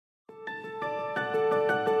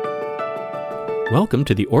Welcome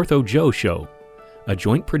to the Ortho Joe Show, a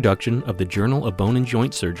joint production of the Journal of Bone and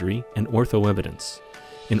Joint Surgery and Ortho Evidence.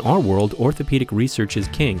 In our world, orthopedic research is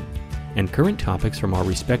king, and current topics from our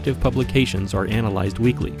respective publications are analyzed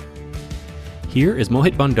weekly. Here is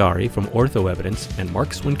Mohit Bhandari from Ortho Evidence and Mark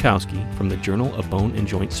Swinkowski from the Journal of Bone and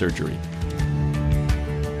Joint Surgery.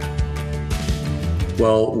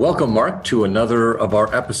 Well, welcome, Mark, to another of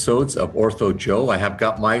our episodes of Ortho Joe. I have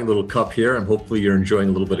got my little cup here, and hopefully you're enjoying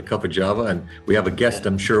a little bit of cup of Java. And we have a guest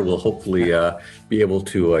I'm sure will hopefully be able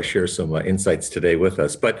to share some insights today with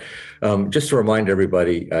us. But just to remind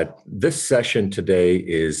everybody, this session today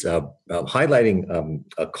is highlighting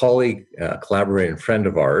a colleague, collaborator, and friend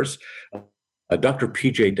of ours, Dr.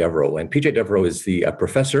 P.J. Devereux. And P.J. Devereux is the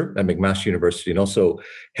professor at McMaster University and also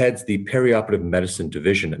heads the perioperative medicine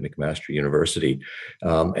division at McMaster University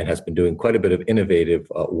and has been doing quite a bit of innovative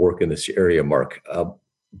work in this area, Mark.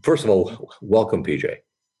 First of all, welcome, P.J.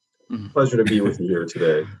 Pleasure to be with you here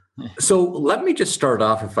today. So let me just start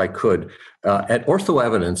off, if I could. At Ortho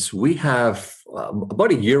Evidence, we have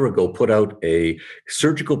about a year ago put out a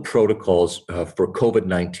surgical protocols for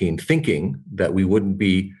COVID-19, thinking that we wouldn't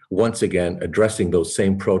be once again addressing those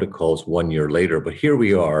same protocols 1 year later. But here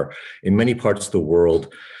we are in many parts of the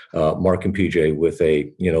world, Mark and PJ, with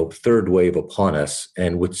a third wave upon us,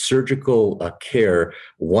 and with surgical care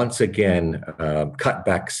once again cut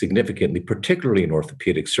back significantly, particularly in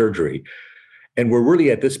orthopedic surgery. And we're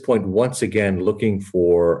really at this point, once again, looking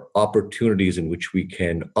for opportunities in which we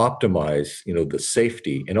can optimize, the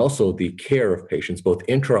safety and also the care of patients, both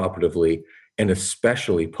intraoperatively and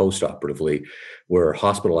especially postoperatively, where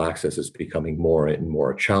hospital access is becoming more and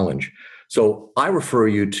more a challenge. So I refer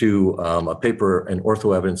you to a paper in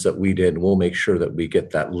Ortho Evidence that we did, and we'll make sure that we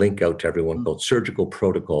get that link out to everyone, called Surgical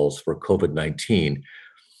Protocols for COVID-19.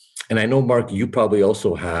 And I know, Mark, you probably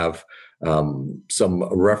also have some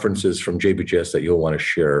references from JBJS that you'll want to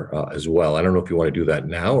share as well. I don't know if you want to do that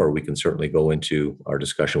now, or we can certainly go into our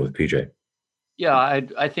discussion with PJ. Yeah,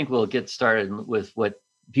 I think we'll get started with what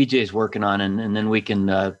PJ is working on, and then we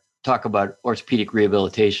can talk about orthopedic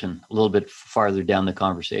rehabilitation a little bit farther down the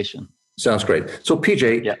conversation. Sounds great. So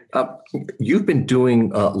PJ, you've been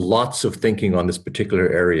doing lots of thinking on this particular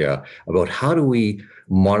area about how do we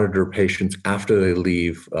monitor patients after they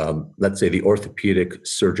leave, let's say, the orthopedic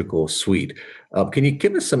surgical suite. Can you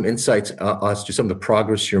give us some insights as to some of the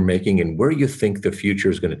progress you're making and where you think the future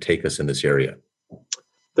is going to take us in this area?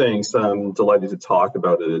 Thanks. I'm delighted to talk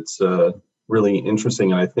about it. It's really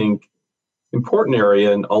interesting and I think important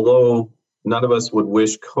area. And although none of us would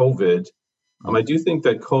wish COVID, I do think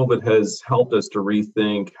that COVID has helped us to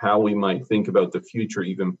rethink how we might think about the future,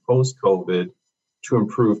 even post-COVID, to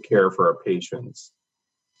improve care for our patients.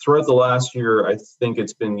 Throughout the last year, I think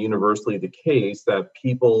it's been universally the case that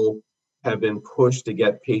people have been pushed to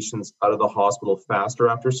get patients out of the hospital faster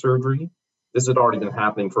after surgery. This had already been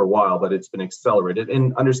happening for a while, but it's been accelerated.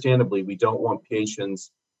 And understandably, we don't want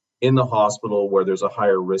patients in the hospital where there's a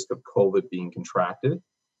higher risk of COVID being contracted.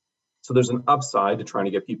 So there's an upside to trying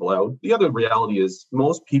to get people out. The other reality is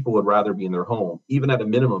most people would rather be in their home, even at a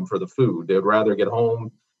minimum for the food. They would rather get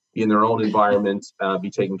home, be in their own environment, be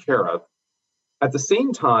taken care of. At the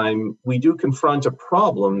same time, we do confront a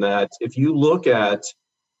problem that if you look at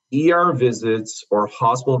ER visits or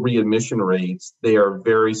hospital readmission rates, they are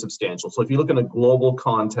very substantial. So if you look in a global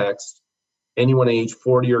context, anyone age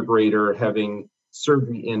 40 or greater having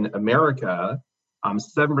surgery in America,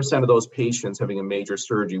 7% of those patients having a major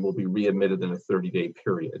surgery will be readmitted in a 30-day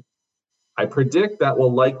period. I predict that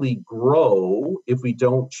will likely grow if we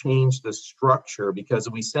don't change the structure, because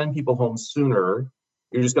if we send people home sooner,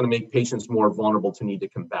 you're just going to make patients more vulnerable to need to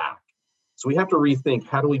come back. So we have to rethink,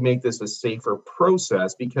 how do we make this a safer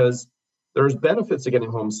process? Because there's benefits to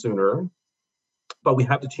getting home sooner, but we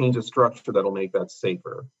have to change the structure that'll make that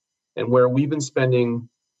safer. And where we've been spending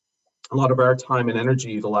a lot of our time and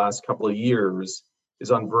energy the last couple of years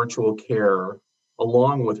is on virtual care,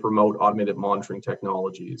 along with remote automated monitoring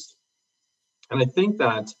technologies. And I think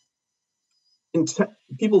that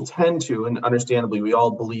people tend to, and understandably, we all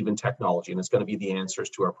believe in technology and it's going to be the answers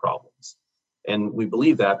to our problems. And we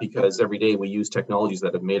believe that because every day we use technologies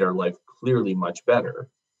that have made our life clearly much better.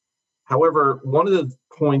 However, one of the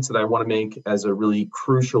points that I want to make as a really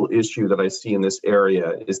crucial issue that I see in this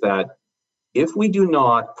area is that if we do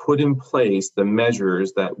not put in place the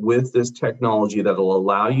measures that with this technology that will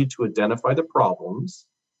allow you to identify the problems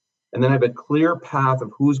and then have a clear path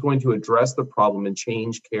of who's going to address the problem and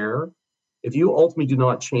change care, if you ultimately do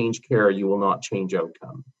not change care, you will not change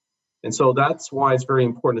outcome. And so that's why it's very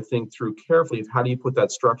important to think through carefully of how do you put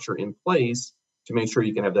that structure in place to make sure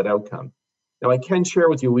you can have that outcome. Now, I can share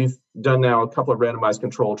with you, we've done now a couple of randomized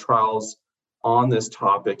controlled trials on this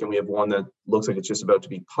topic, and we have one that looks like it's just about to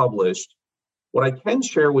be published. What I can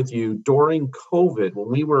share with you, during COVID,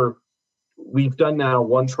 when we've done now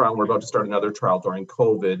one trial, and we're about to start another trial during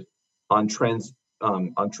COVID on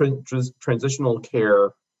transitional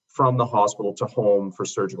care from the hospital to home for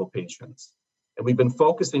surgical patients. And we've been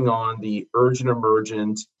focusing on the urgent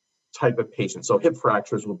emergent type of patients. So hip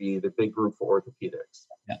fractures will be the big group for orthopedics.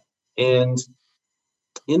 Yeah. And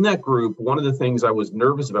in that group, one of the things I was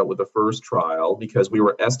nervous about with the first trial, because we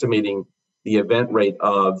were estimating the event rate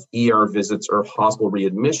of ER visits or hospital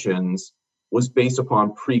readmissions, was based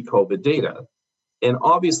upon pre-COVID data. And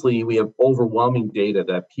obviously, we have overwhelming data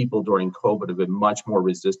that people during COVID have been much more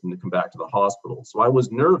resistant to come back to the hospital. So I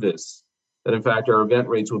was nervous that, in fact, our event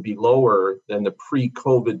rates would be lower than the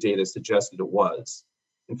pre-COVID data suggested it was.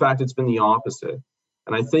 In fact, it's been the opposite.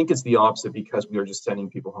 And I think it's the opposite because we are just sending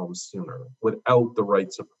people home sooner without the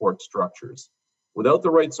right support structures. Without the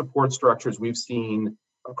right support structures, we've seen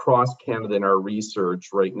across Canada in our research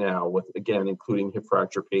right now, with, again, including hip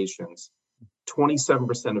fracture patients,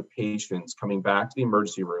 27% of patients coming back to the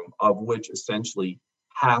emergency room, of which essentially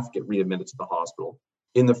half get readmitted to the hospital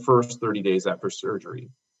in the first 30 days after surgery.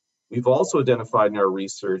 We've also identified in our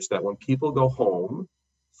research that when people go home,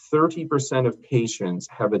 30% of patients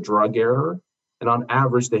have a drug error, and on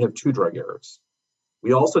average, they have 2 drug errors.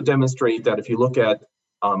 We also demonstrate that if you look at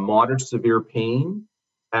moderate to severe pain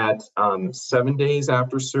at 7 days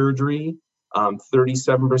after surgery,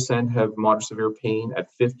 37% have moderate severe pain.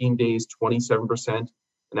 At 15 days, 27%,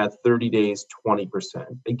 and at 30 days,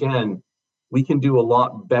 20%. Again, we can do a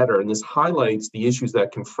lot better, and this highlights the issues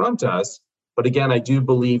that confront us. But again, I do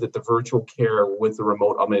believe that the virtual care with the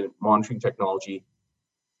remote augmented monitoring technology,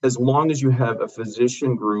 as long as you have a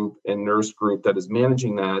physician group and nurse group that is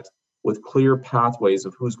managing that with clear pathways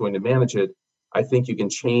of who's going to manage it, I think you can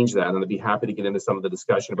change that. And I'd be happy to get into some of the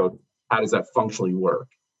discussion about how does that functionally work.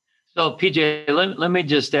 So PJ, let me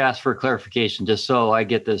just ask for clarification, just so I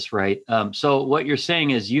get this right. So what you're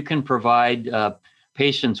saying is you can provide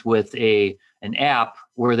patients with an app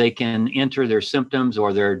where they can enter their symptoms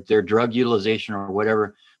or their drug utilization or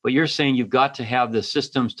whatever, but you're saying you've got to have the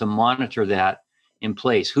systems to monitor that in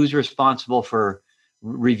place. Who's responsible for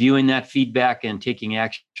reviewing that feedback and taking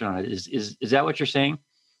action on it? Is that what you're saying?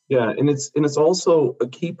 Yeah, and it's also a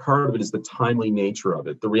key part of it is the timely nature of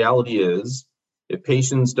it. The reality is, if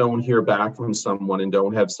patients don't hear back from someone and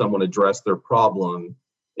don't have someone address their problem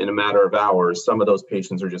in a matter of hours, some of those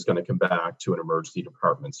patients are just going to come back to an emergency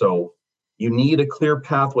department. So you need a clear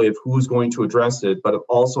pathway of who's going to address it, but it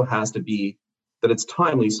also has to be that it's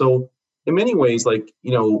timely. So in many ways, like,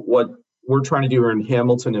 what we're trying to do here in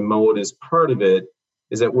Hamilton and Mode as part of it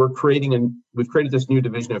is that we've created this new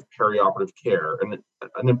division of perioperative care. And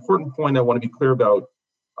an important point I want to be clear about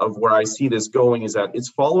of where I see this going is that it's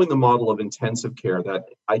following the model of intensive care, that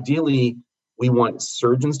ideally we want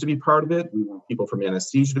surgeons to be part of it, we want people from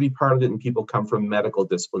anesthesia to be part of it, and people come from medical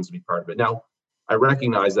disciplines to be part of it. Now, I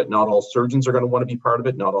recognize that not all surgeons are going to want to be part of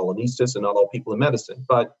it, not all anesthetists, and not all people in medicine.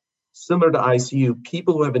 But similar to ICU,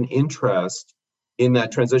 people who have an interest in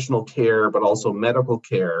that transitional care, but also medical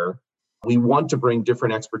care, we want to bring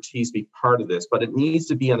different expertise to be part of this, but it needs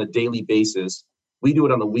to be on a daily basis. We do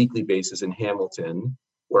it on a weekly basis in Hamilton,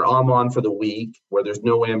 where I'm on for the week, where there's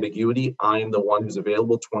no ambiguity. I am the one who's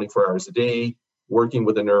available 24 hours a day, working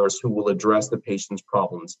with a nurse who will address the patient's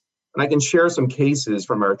problems. And I can share some cases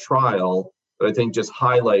from our trial that I think just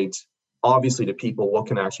highlight, obviously, to people what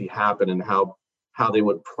can actually happen and how they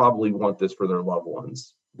would probably want this for their loved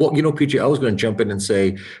ones. Well, PJ, I was going to jump in and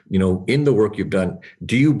say, in the work you've done,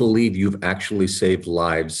 do you believe you've actually saved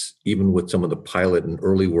lives, even with some of the pilot and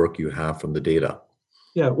early work you have from the data?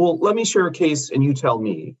 Yeah, well, let me share a case and you tell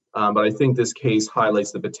me, but I think this case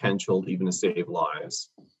highlights the potential even to save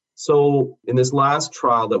lives. So in this last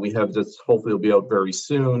trial that we have, that hopefully will be out very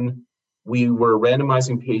soon, we were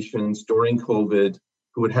randomizing patients during COVID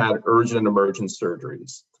who had urgent and emergent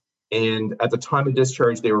surgeries. And at the time of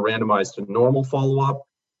discharge, they were randomized to normal follow-up,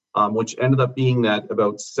 which ended up being that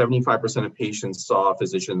about 75% of patients saw a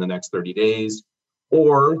physician in the next 30 days.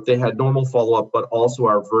 Or they had normal follow-up, but also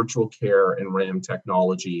our virtual care and RAM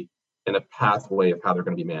technology and a pathway of how they're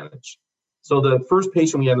going to be managed. So the first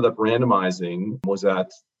patient we ended up randomizing was at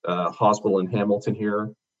a hospital in Hamilton here.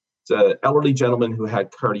 It's an elderly gentleman who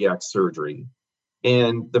had cardiac surgery.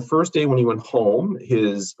 And the first day when he went home,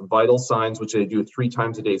 his vital signs, which they do 3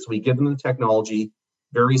 times a day. So we give them the technology,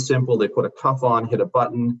 very simple. They put a cuff on, hit a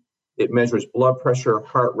button. It measures blood pressure,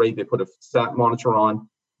 heart rate. They put a sat monitor on.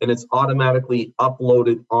 And it's automatically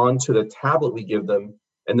uploaded onto the tablet we give them.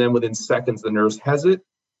 And then within seconds, the nurse has it.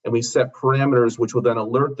 And we set parameters, which will then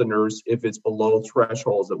alert the nurse if it's below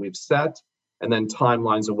thresholds that we've set. and then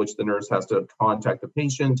timelines in which the nurse has to contact the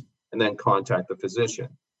patient and then contact the physician.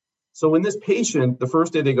 So in this patient, the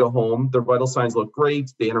first day they go home, their vital signs look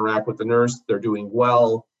great. They interact with the nurse. They're doing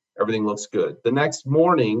well. Everything looks good. The next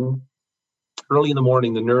morning, early in the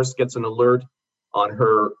morning, the nurse gets an alert on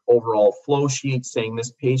her overall flow sheet saying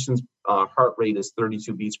this patient's heart rate is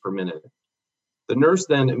 32 beats per minute. The nurse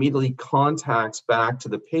then immediately contacts back to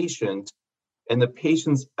the patient, and the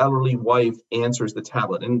patient's elderly wife answers the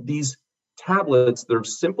tablet. And these tablets, they're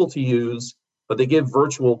simple to use, but they give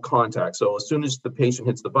virtual contact. So as soon as the patient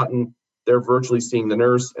hits the button, they're virtually seeing the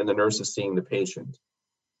nurse, and the nurse is seeing the patient.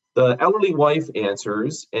 The elderly wife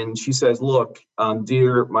answers, and she says, look,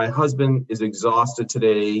 dear, my husband is exhausted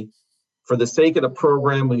today. For the sake of the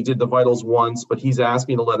program, we did the vitals once, but he's asked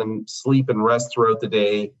me to let him sleep and rest throughout the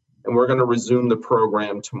day, and we're going to resume the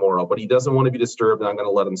program tomorrow. But he doesn't want to be disturbed, and I'm going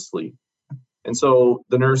to let him sleep. And so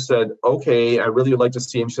the nurse said, okay, I really would like to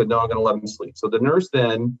see him. She said, no, I'm going to let him sleep. So the nurse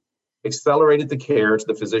then accelerated the care to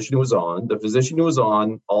the physician who was on. The physician who was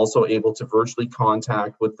on also able to virtually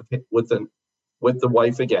contact with the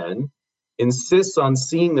wife again, insists on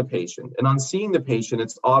seeing the patient. And on seeing the patient,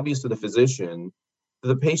 it's obvious to the physician that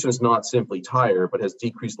the patient is not simply tired, but has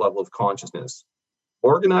decreased level of consciousness.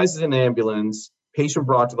 Organizes an ambulance, patient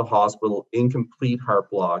brought to the hospital, incomplete heart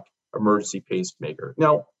block, emergency pacemaker.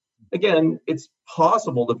 Now, again, it's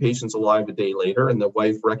possible the patient's alive a day later and the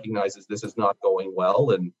wife recognizes this is not going well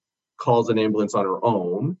and calls an ambulance on her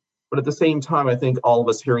own. But at the same time, I think all of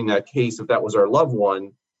us hearing that case, if that was our loved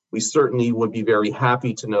one, we certainly would be very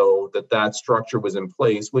happy to know that that structure was in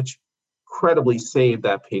place, which credibly saved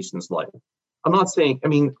that patient's life. I'm not saying, I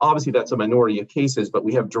mean, obviously that's a minority of cases, but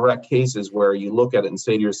we have direct cases where you look at it and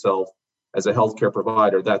say to yourself, as a healthcare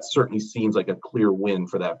provider, that certainly seems like a clear win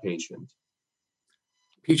for that patient.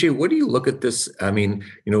 PJ, what do you look at this? I mean,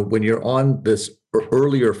 when you're on this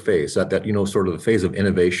earlier phase, that sort of the phase of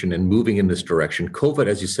innovation and moving in this direction, COVID,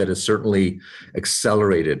 as you said, has certainly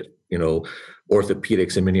accelerated,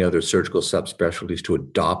 orthopedics and many other surgical subspecialties to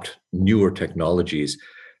adopt newer technologies.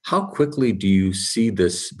 How quickly do you see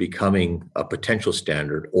this becoming a potential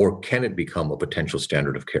standard, or can it become a potential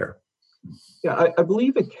standard of care? Yeah, I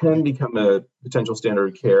believe it can become a potential standard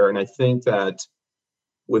of care. And I think that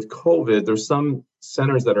with COVID, there's some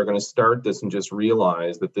centers that are going to start this and just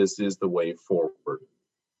realize that this is the way forward.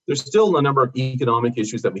 There's still a number of economic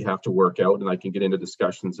issues that we have to work out, and I can get into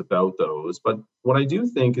discussions about those. But what I do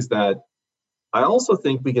think is that I also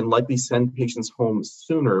think we can likely send patients home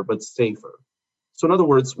sooner, but safer. So in other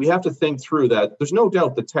words, we have to think through that. There's no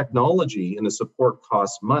doubt the technology and the support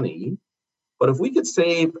costs money, but if we could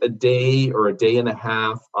save a day or a day and a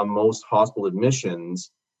half on most hospital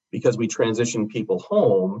admissions because we transition people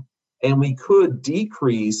home, and we could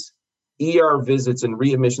decrease ER visits and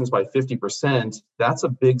readmissions by 50%, that's a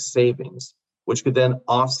big savings, which could then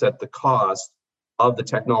offset the cost of the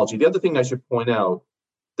technology. The other thing I should point out,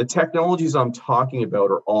 the technologies I'm talking about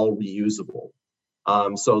are all reusable.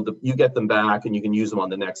 So you get them back and you can use them on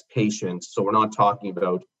the next patient. So we're not talking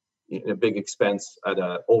about a big expense at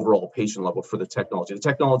an overall patient level for the technology. The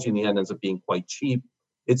technology in the end ends up being quite cheap.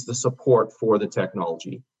 It's the support for the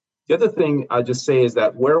technology. The other thing I just say is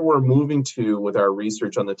that where we're moving to with our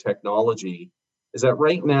research on the technology is that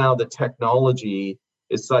right now the technology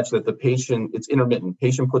is such that the patient, it's intermittent.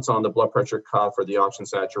 Patient puts on the blood pressure cuff or the oxygen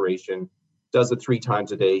saturation, does it 3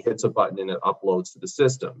 times a day, hits a button, and it uploads to the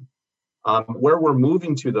system. Where we're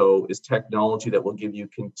moving to, though, is technology that will give you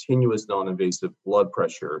continuous non-invasive blood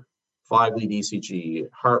pressure, 5-lead ECG,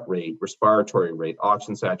 heart rate, respiratory rate,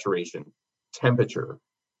 oxygen saturation, temperature.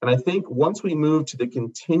 And I think once we move to the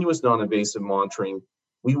continuous non-invasive monitoring,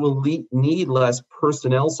 we will need less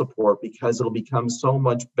personnel support because it'll become so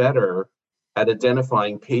much better at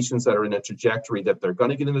identifying patients that are in a trajectory that they're going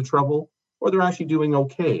to get into trouble or they're actually doing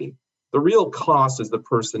okay. The real cost is the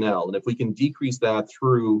personnel. And if we can decrease that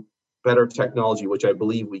through better technology, which I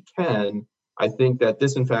believe we can, I think that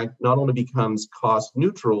this, in fact, not only becomes cost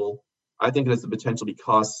neutral, I think it has the potential to be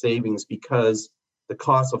cost savings because the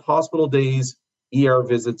cost of hospital days, ER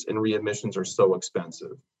visits, and readmissions are so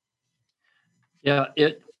expensive. Yeah,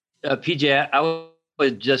 PJ, I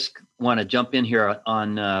would just want to jump in here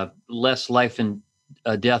on less life and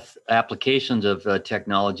death applications of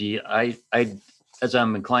technology. I, as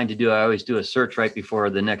I'm inclined to do, I always do a search right before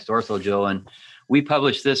the next Ortho Joe, and we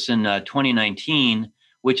published this in 2019,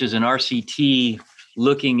 which is an RCT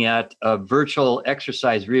looking at virtual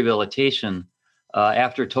exercise rehabilitation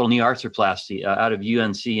after total knee arthroplasty out of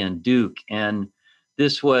UNC and Duke. And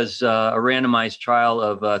this was a randomized trial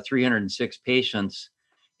of 306 patients.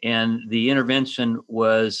 And the intervention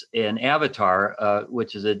was an avatar,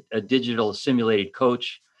 which is a digital simulated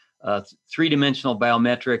coach three-dimensional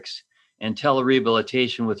biometrics, and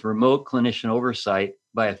telerehabilitation with remote clinician oversight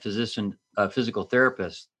by a physical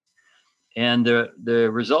therapist. And the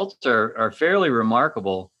results are fairly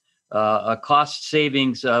remarkable. A cost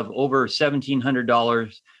savings of over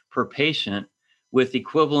 $1,700 per patient with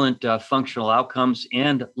equivalent functional outcomes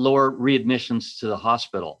and lower readmissions to the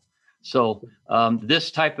hospital. So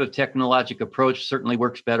this type of technologic approach certainly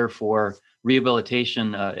works better for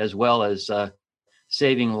rehabilitation as well as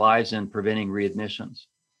saving lives and preventing readmissions.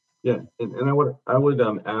 Yeah, and I would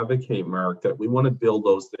advocate, Mark, that we want to build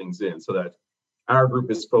those things in so that our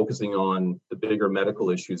group is focusing on the bigger medical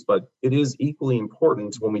issues, but it is equally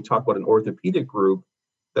important when we talk about an orthopedic group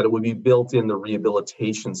that it would be built in the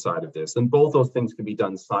rehabilitation side of this. And both those things can be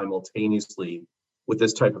done simultaneously with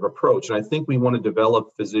this type of approach. And I think we want to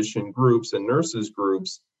develop physician groups and nurses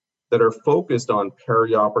groups that are focused on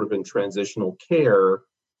perioperative and transitional care,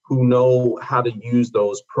 who know how to use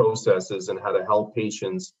those processes and how to help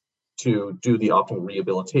patients to do the optimal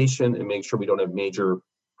rehabilitation and make sure we don't have major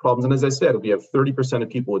problems. And as I said, we have 30% of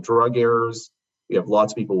people with drug errors. We have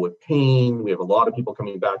lots of people with pain. We have a lot of people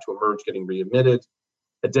coming back to emerge, getting readmitted.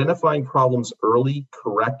 Identifying problems early,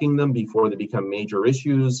 correcting them before they become major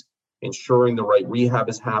issues, ensuring the right rehab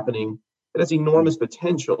is happening. It has enormous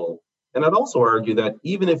potential. And I'd also argue that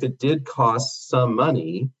even if it did cost some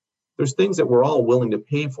money, there's things that we're all willing to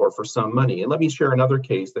pay for some money. And let me share another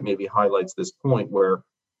case that maybe highlights this point, where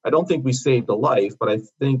I don't think we saved a life, but I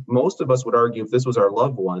think most of us would argue if this was our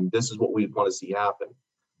loved one, this is what we'd want to see happen.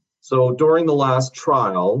 So during the last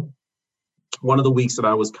trial, one of the weeks that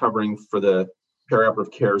I was covering for the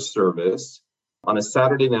perioperative care service, on a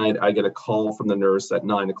Saturday night, I get a call from the nurse at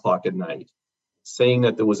 9:00 at night saying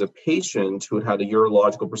that there was a patient who had had a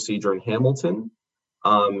urological procedure in Hamilton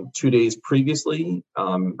 2 days previously,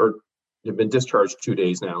 or had been discharged 2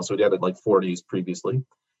 days now, so he had it like 4 days previously.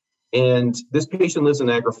 And this patient lives in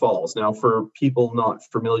Niagara Falls. Now, for people not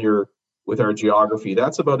familiar with our geography,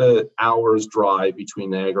 that's about an hour's drive between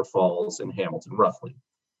Niagara Falls and Hamilton, roughly.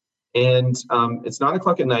 And it's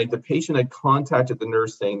 9:00 at night. The patient had contacted the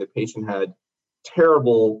nurse saying the patient had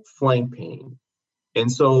terrible flank pain. And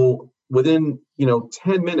so within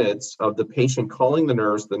 10 minutes of the patient calling the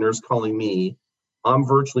nurse calling me, I'm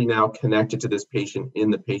virtually now connected to this patient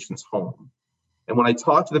in the patient's home. And when I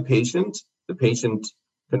talk to the patient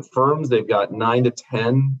confirms they've got 9 to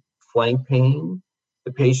 10 flank pain.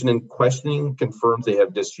 The patient in questioning confirms they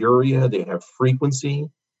have dysuria, they have frequency,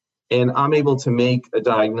 and I'm able to make a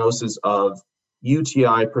diagnosis of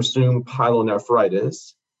UTI, presumed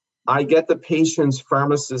pyelonephritis. I get the patient's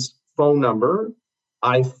pharmacist's phone number.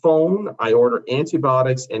 I order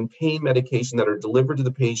antibiotics and pain medication that are delivered to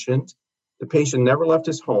the patient. The patient never left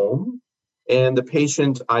his home. And the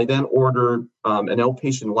patient, I then ordered an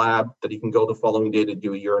outpatient lab that he can go the following day to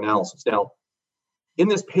do a urinalysis. Now, in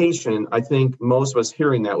this patient, I think most of us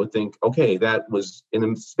hearing that would think, okay, that was in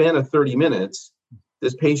a span of 30 minutes,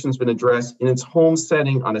 this patient's been addressed in its home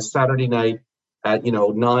setting on a Saturday night at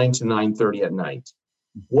 9 to 9:30 at night.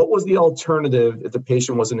 What was the alternative if the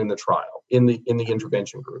patient wasn't in the trial, in the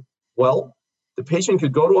intervention group? Well, the patient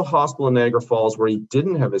could go to a hospital in Niagara Falls where he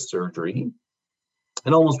didn't have his surgery,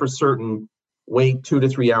 and almost for certain wait 2 to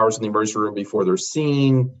 3 hours in the emergency room before they're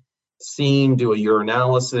seen, do a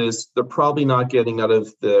urinalysis. They're probably not getting out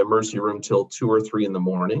of the emergency room till 2 or 3 in the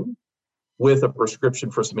morning with a prescription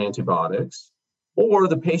for some antibiotics. Or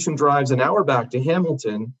the patient drives an hour back to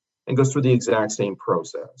Hamilton and goes through the exact same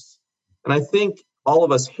process. And I think all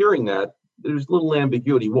of us hearing that, there's little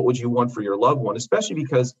ambiguity. What would you want for your loved one? Especially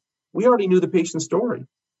because we already knew the patient's story.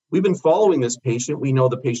 We've been following this patient. We know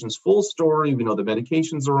the patient's full story. We know the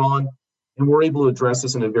medications are on, and we're able to address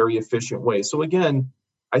this in a very efficient way. So again,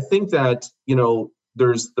 I think that,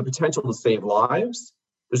 there's the potential to save lives.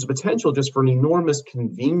 There's a potential just for an enormous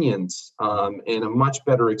convenience and a much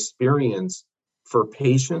better experience for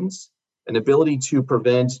patients, an ability to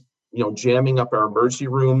prevent, jamming up our emergency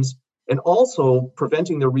rooms, and also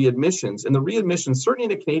preventing the readmissions. And the readmissions, certainly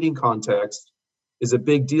in a Canadian context, is a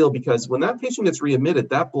big deal because when that patient gets readmitted,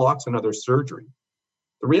 that blocks another surgery.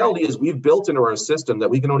 The reality is we've built into our system that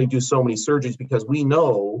we can only do so many surgeries because we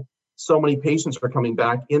know so many patients are coming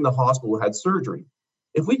back in the hospital who had surgery.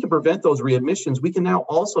 If we can prevent those readmissions, we can now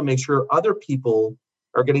also make sure other people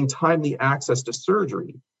are getting timely access to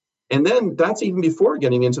surgery. And then that's even before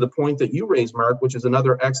getting into the point that you raised, Mark, which is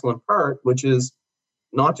another excellent part, which is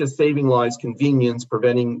not just saving lives, convenience,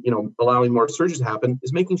 preventing, allowing more surgeries to happen,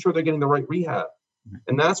 is making sure they're getting the right rehab.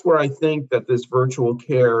 And that's where I think that this virtual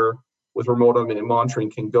care with remote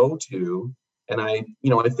monitoring can go to. And I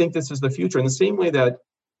think this is the future. In the same way that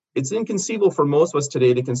It's inconceivable for most of us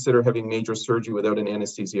today to consider having major surgery without an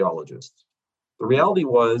anesthesiologist. The reality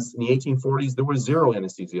was, in the 1840s, there were 0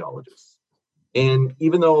 anesthesiologists. And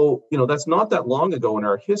even though, that's not that long ago in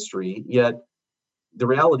our history, yet the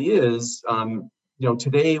reality is,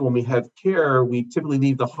 today when we have care, we typically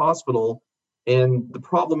leave the hospital, and the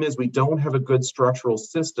problem is we don't have a good structural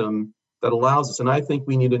system that allows us. And I think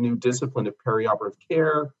we need a new discipline of perioperative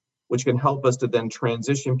care, which can help us to then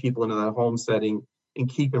transition people into the home setting and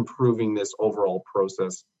keep improving this overall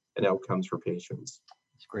process and outcomes for patients.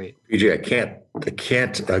 That's great. PJ, I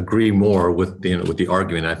can't agree more with the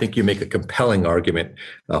argument. I think you make a compelling argument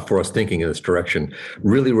for us thinking in this direction.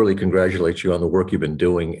 Really, really congratulate you on the work you've been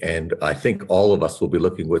doing, and I think all of us will be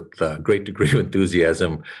looking with a great degree of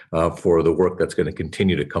enthusiasm for the work that's going to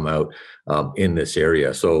continue to come out in this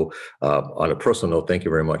area. So, on a personal note, thank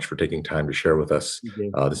you very much for taking time to share with us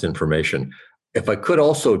this information. If I could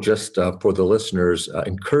also just for the listeners,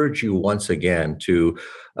 encourage you once again to,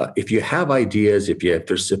 if you have ideas, if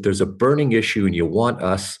there's a burning issue and you want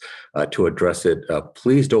us to address it,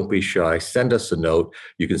 please don't be shy. Send us a note.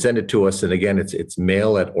 You can send it to us, and again, it's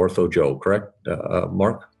mail@OrthoJoe, correct,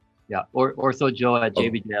 Mark? Yeah, or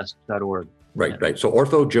orthojoe@jbjs.org. Right. So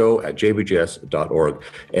orthojoe@jbjs.org,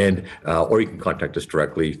 and or you can contact us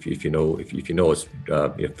directly if you know us.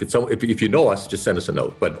 If you know us, just send us a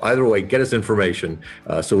note. But either way, get us information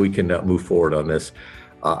so we can move forward on this.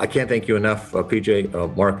 I can't thank you enough,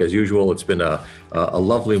 PJ. Mark, as usual, it's been a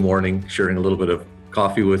lovely morning, sharing a little bit of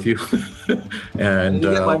coffee with you. And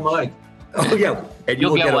you get my mug. Oh yeah, and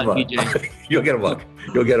you'll get a one, mug. PJ. You'll get a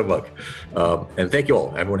mug. And thank you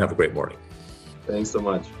all. Everyone have a great morning. Thanks so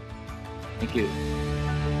much. Thank you.